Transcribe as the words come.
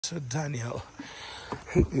So Daniel,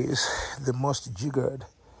 he is the most jiggered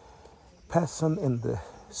person in the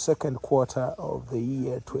second quarter of the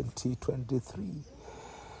year 2023.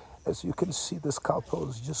 As you can see, the scalpel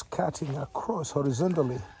is just cutting across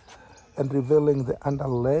horizontally and revealing the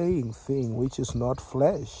underlying thing, which is not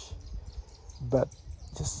flesh, but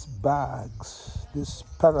just bugs, these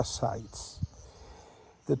parasites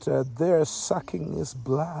that are there sucking his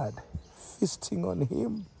blood, feasting on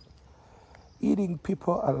him, eating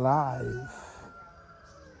people alive.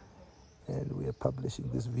 And we are publishing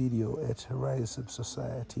this video at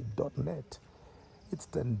riseupsociety.net. It's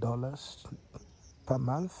 $10 per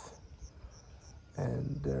month,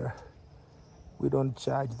 and we don't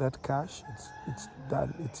charge that cash.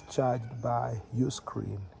 It's charged by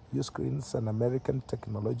Uscreen. Uscreen is an American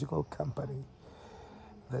technological company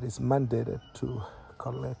that is mandated to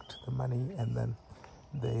collect the money, and then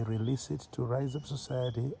they release it to Rise Up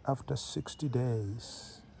Society after 60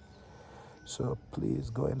 days. So please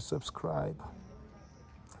go and subscribe.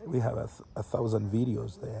 We have 1,000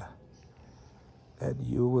 videos there, and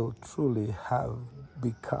you will truly have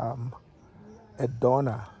become a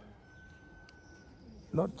donor,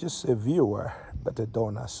 not just a viewer, but a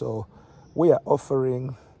donor. So we are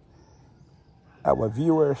offering our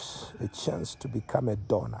viewers a chance to become a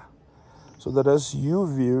donor, so that as you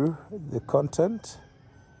view the content,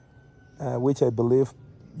 which I believe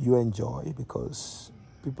you enjoy, because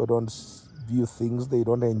people don't view things they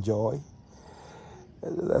don't enjoy.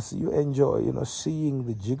 As you enjoy, seeing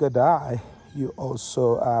the jigger die, you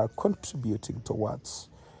also are contributing towards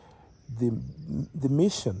the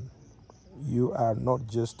mission. You are not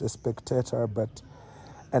just a spectator, but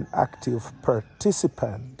an active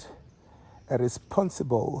participant, a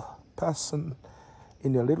responsible person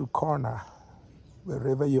in your little corner,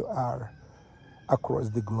 wherever you are across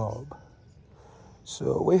the globe.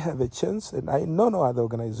 So we have a chance, and I know no other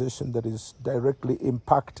organization that is directly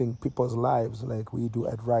impacting people's lives like we do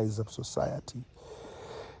at Rise Up Society.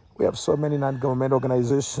 We have so many non-government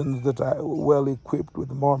organizations that are well equipped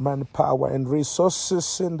with more manpower and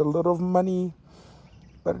resources and a lot of money,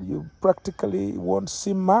 but you practically won't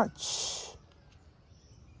see much,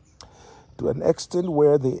 to an extent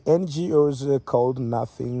where the NGOs are called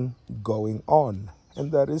nothing going on.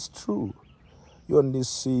 And that is true. You only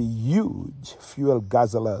see huge fuel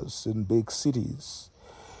guzzlers in big cities,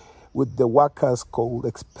 with the workers called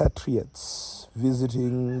expatriates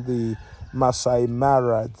visiting the Masai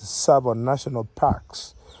Mara, the Savon National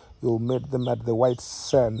Parks. You'll meet them at the White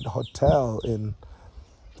Sand Hotel in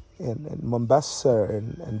Mombasa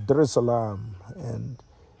and Dar es Salaam, and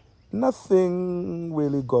nothing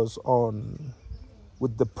really goes on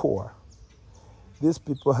with the poor. These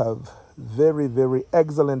people have very, very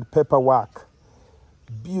excellent paperwork,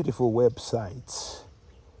 beautiful websites,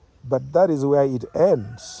 but that is where it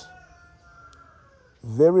ends.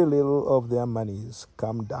 Very little of their monies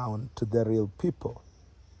come down to the real people.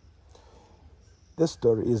 The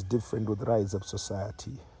story is different with Rise Up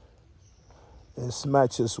Society. As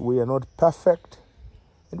much as we are not perfect,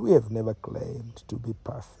 and we have never claimed to be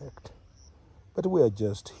perfect, but we are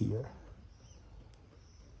just here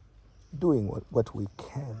doing what we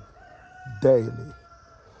can daily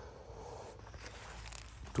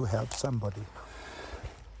to help somebody.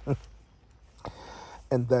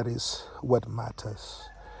 And that is what matters.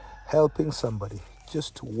 Helping somebody,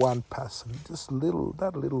 just one person,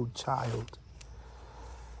 that little child,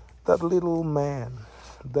 that little man,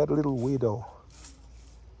 that little widow,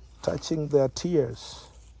 touching their tears,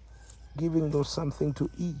 giving them something to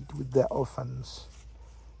eat with their orphans.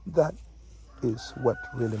 That is what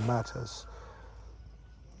really matters.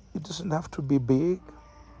 It doesn't have to be big.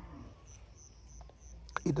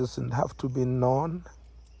 It doesn't have to be known.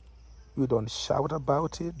 We don't shout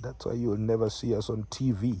about it. That's why you'll never see us on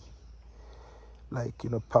TV, like,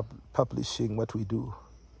 publishing what we do,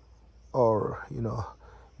 or,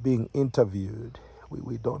 being interviewed.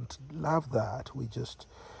 We don't love that. We just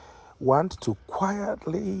want to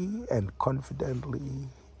quietly and confidently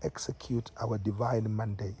execute our divine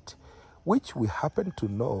mandate, which we happen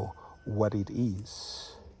to know what it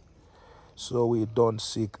is. So we don't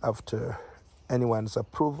seek after anyone's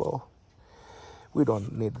approval. We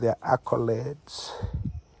don't need their accolades.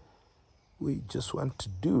 We just want to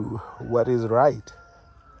do what is right.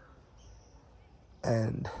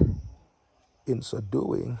 And in so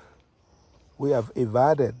doing, we have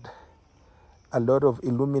evaded a lot of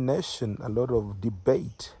illumination, a lot of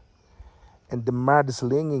debate, and the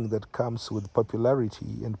mudslinging that comes with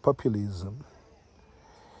popularity and populism.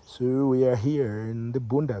 So we are here in the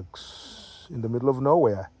boondocks, in the middle of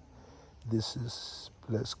nowhere. This is a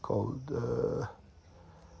place called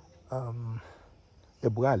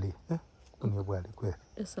Ebwali. Ebwali, where?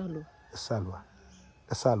 Esalwa.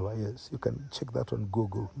 Esalwa, yes. You can check that on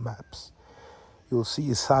Google Maps. You'll see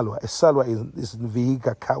Esalwa. Esalwa is in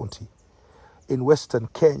Vihiga County in western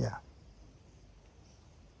Kenya.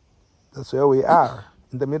 That's where we are,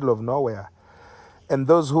 in the middle of nowhere. And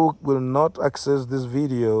those who will not access this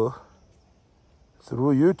video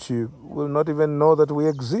through YouTube will not even know that we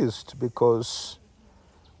exist, because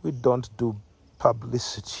we don't do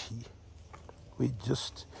publicity.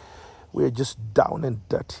 We're just down and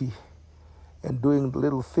dirty and doing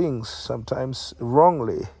little things, sometimes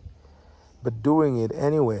wrongly, but doing it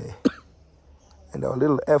anyway. And our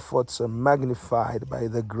little efforts are magnified by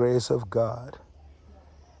the grace of God.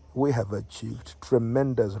 We have achieved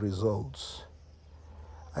tremendous results.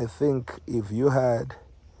 I think if you had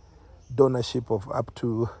donorship of up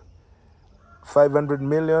to 500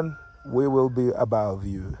 million, we will be above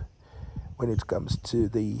you when it comes to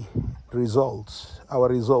the results. Our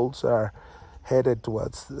results are headed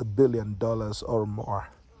towards $1 billion or more,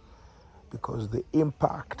 because the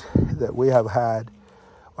impact that we have had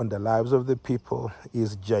on the lives of the people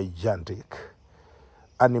is gigantic,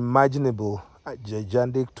 unimaginable,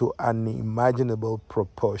 gigantic to unimaginable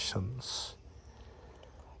proportions.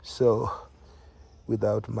 So,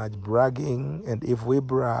 without much bragging, and if we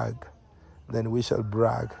brag, then we shall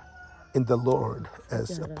brag in the Lord,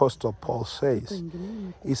 as Apostle Paul says.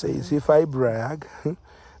 He says, if I brag,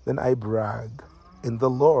 then I brag in the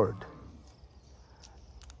Lord.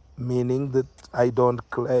 Meaning that I don't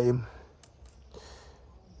claim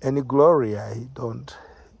any glory, I don't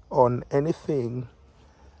own anything.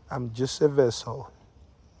 I'm just a vessel.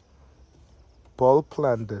 Paul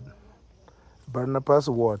planted, Barnabas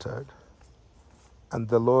watered, and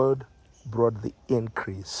the Lord brought the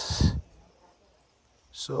increase.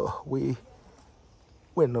 So we're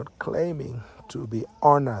not claiming to be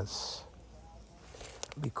owners,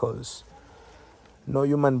 because no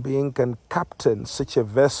human being can captain such a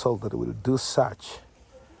vessel that will do such.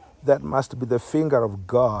 That must be the finger of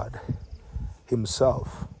God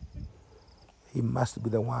himself. He must be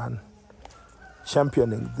the one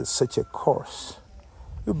championing such a course.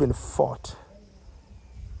 We've been fought.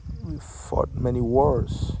 We've fought many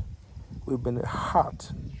wars. We've been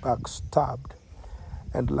hurt, backstabbed,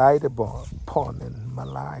 and lied upon and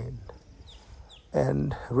maligned,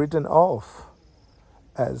 and written off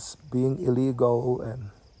as being illegal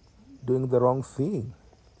and doing the wrong thing.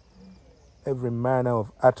 Every manner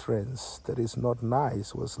of utterance that is not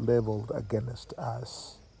nice was leveled against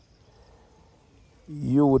us.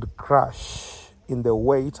 You would crush in the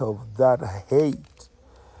weight of that hate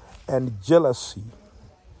and jealousy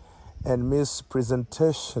and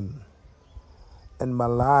mispresentation and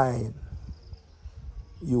malign.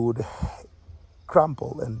 You would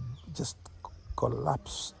crumple and just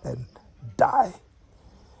collapse and die.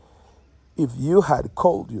 If you had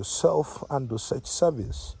called yourself unto such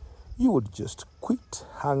service, you would just quit,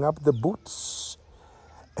 hang up the boots,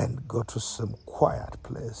 and go to some quiet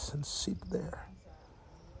place and sit there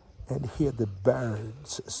and hear the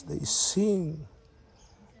birds as they sing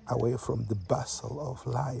away from the bustle of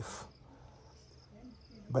life.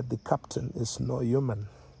 But the captain is no human.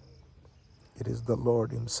 It is the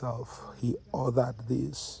Lord himself. He ordered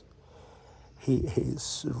this. He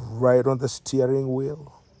is right on the steering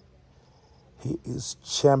wheel. He is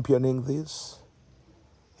championing this.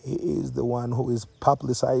 He is the one who is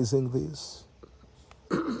publicizing this.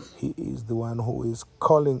 He is the one who is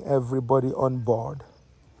calling everybody on board,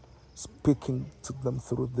 speaking to them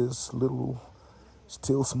through this little,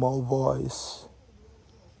 still small voice.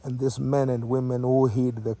 And these men and women who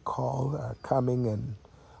heed the call are coming and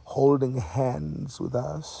holding hands with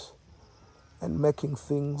us and making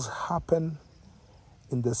things happen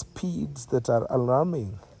in the speeds that are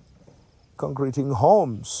alarming, concreting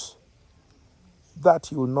homes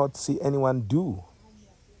that you will not see anyone do.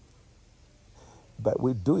 But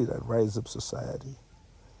we do it at Rise Up Society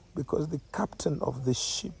because the captain of the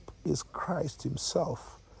ship is Christ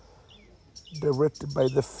himself, directed by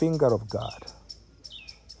the finger of God.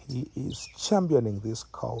 He is championing this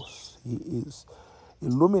cause. He is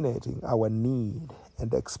illuminating our need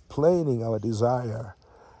and explaining our desire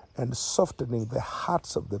and softening the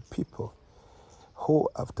hearts of the people who,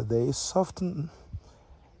 after they soften,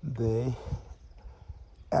 they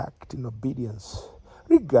act in obedience,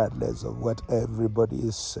 regardless of what everybody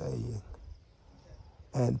is saying.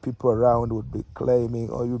 And people around would be claiming,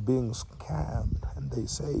 oh, you're being scammed. And they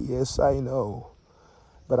say, yes, I know,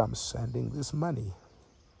 but I'm sending this money.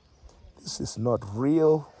 This is not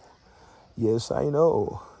real. Yes, I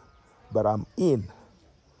know, but I'm in,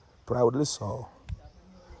 proudly so.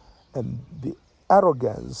 And the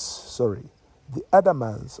the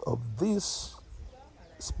adamance of this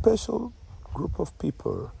special group of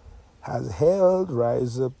people has held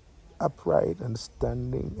rise up upright and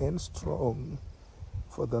standing and strong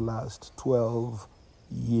for the last 12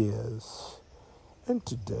 years. And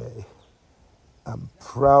today, I'm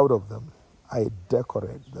proud of them. I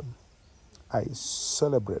decorate them. I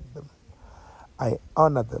celebrate them. I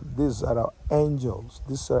honor them. These are our angels.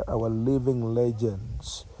 These are our living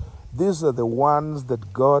legends. These are the ones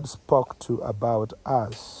that God spoke to about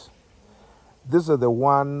us. These are the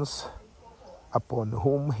ones upon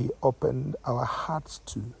whom He opened our hearts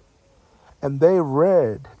to. And they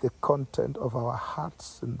read the content of our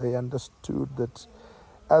hearts, and they understood that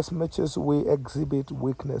as much as we exhibit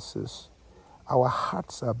weaknesses, our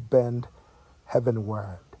hearts are bent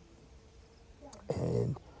heavenward.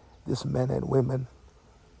 And these men and women,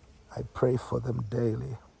 I pray for them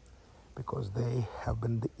daily, because they have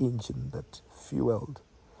been the engine that fueled,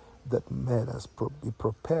 that made us be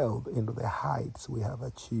propelled into the heights we have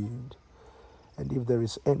achieved. And if there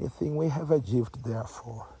is anything we have achieved,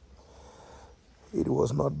 therefore, it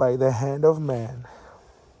was not by the hand of man,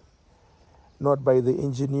 not by the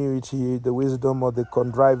ingenuity, the wisdom, or the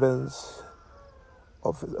contrivance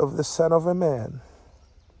of the Son of a Man,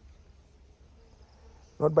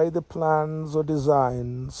 not by the plans or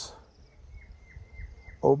designs,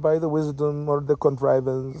 or by the wisdom or the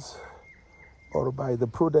contrivance, or by the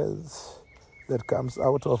prudence that comes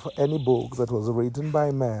out of any book that was written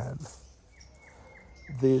by man.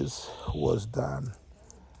 This was done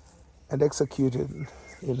and executed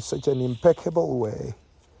in such an impeccable way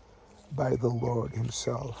by the Lord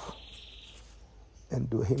Himself.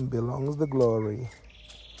 And to Him belongs the glory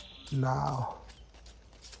now,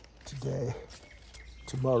 today,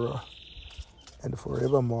 tomorrow, and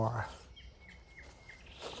forevermore.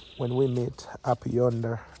 When we meet up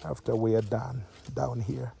yonder, after we are done down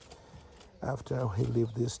here, after we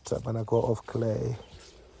leave this tabernacle of clay,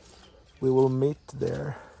 we will meet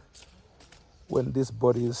there when these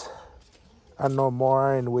bodies are no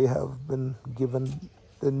more and we have been given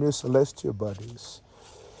the new celestial bodies.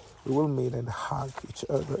 We will meet and hug each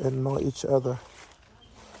other and know each other.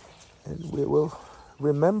 And we will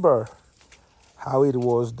remember how it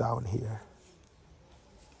was down here.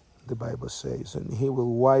 The Bible says, and He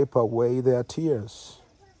will wipe away their tears.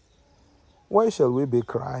 Why shall we be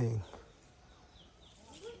crying?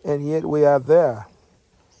 And yet we are there.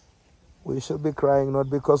 We shall be crying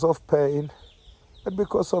not because of pain, but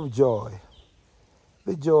because of joy.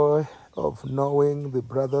 The joy of knowing the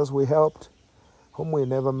brothers we helped, whom we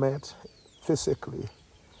never met physically.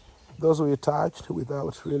 Those we touched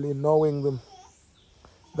without really knowing them.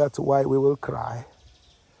 That's why we will cry.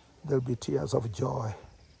 There'll be tears of joy.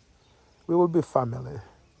 We will be family.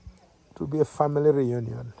 It will be a family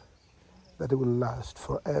reunion that will last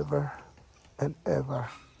forever and ever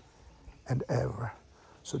and ever.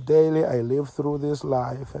 So daily I live through this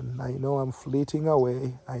life, and I know I'm fleeting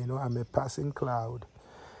away. I know I'm a passing cloud.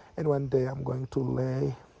 And one day I'm going to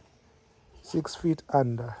lay 6 feet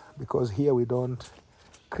under, because here we don't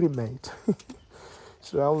cremate.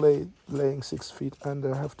 So I'll laying 6 feet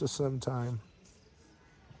under after some time.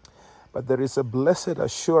 But there is a blessed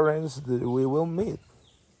assurance that we will meet.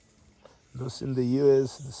 Those in the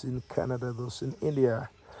US, those in Canada, those in India,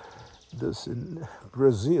 those in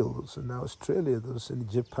Brazil, those in Australia, those in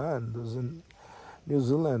Japan, those in New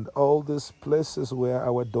Zealand, all these places where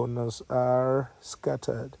our donors are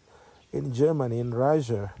scattered. In Germany, in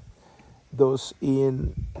Russia, those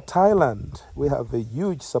in Thailand. We have a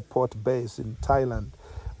huge support base in Thailand.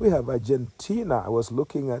 We have Argentina. I was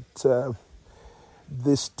looking at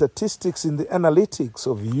the statistics in the analytics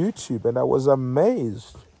of YouTube, and I was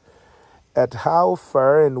amazed at how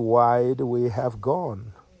far and wide we have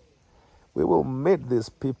gone. We will meet these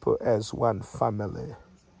people as one family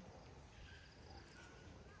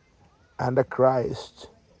under Christ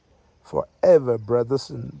forever, brothers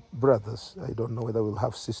and brothers. I don't know whether we'll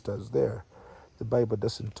have sisters there. The Bible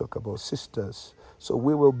doesn't talk about sisters. So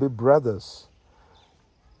we will be brothers,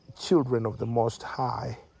 children of the Most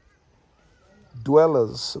High,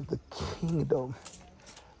 dwellers of the kingdom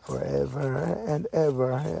forever and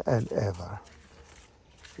ever and ever.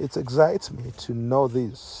 It excites me to know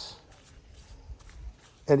this.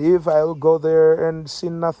 And if I'll go there and see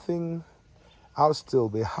nothing, I'll still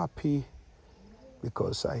be happy,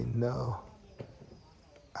 because I know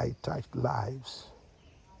I touched lives.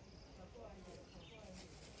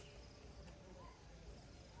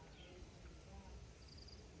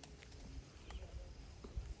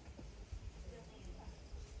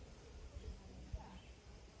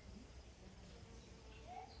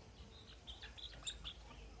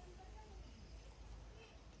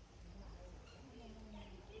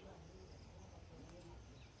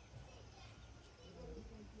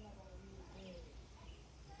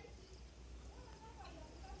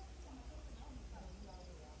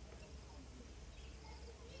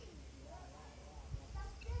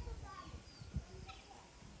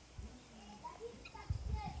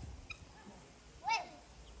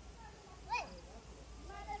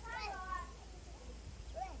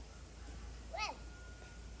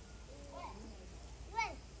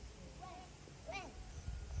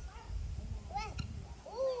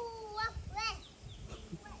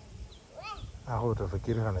 Aho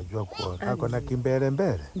utafikiri anajua kuongea. Ako na kimbele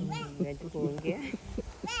mbele. Najua kuongea.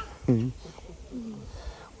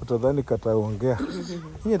 Utadhani kataongea.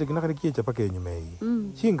 Nyie tikina kali kicha pake nyuma hii.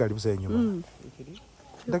 Chinga libisa nyuma.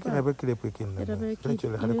 Lakini habe kile peke ni.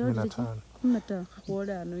 Rachel hali 15.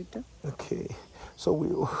 Okay. So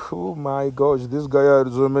oh my gosh, this guy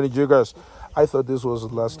had so many jiggers. I thought this was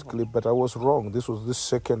the last clip, but I was wrong. This was the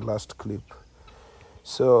second last clip.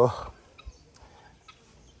 So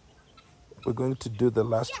we're going to do the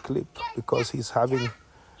last clip because he's having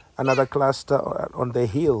another cluster on the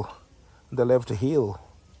heel, the left heel.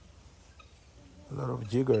 A lot of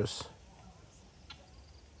jiggers.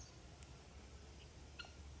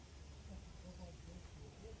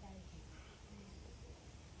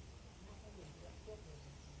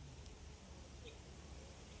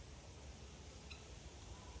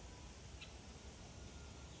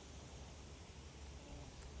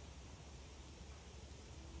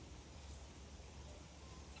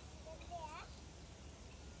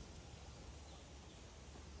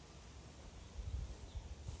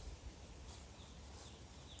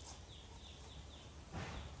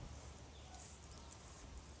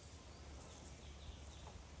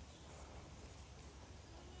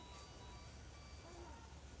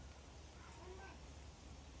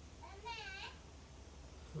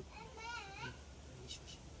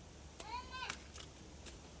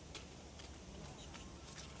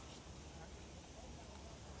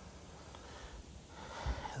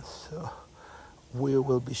 So we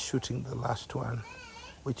will be shooting the last one,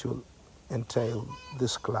 which will entail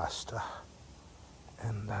this cluster.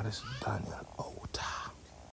 And that is Daniel Outa.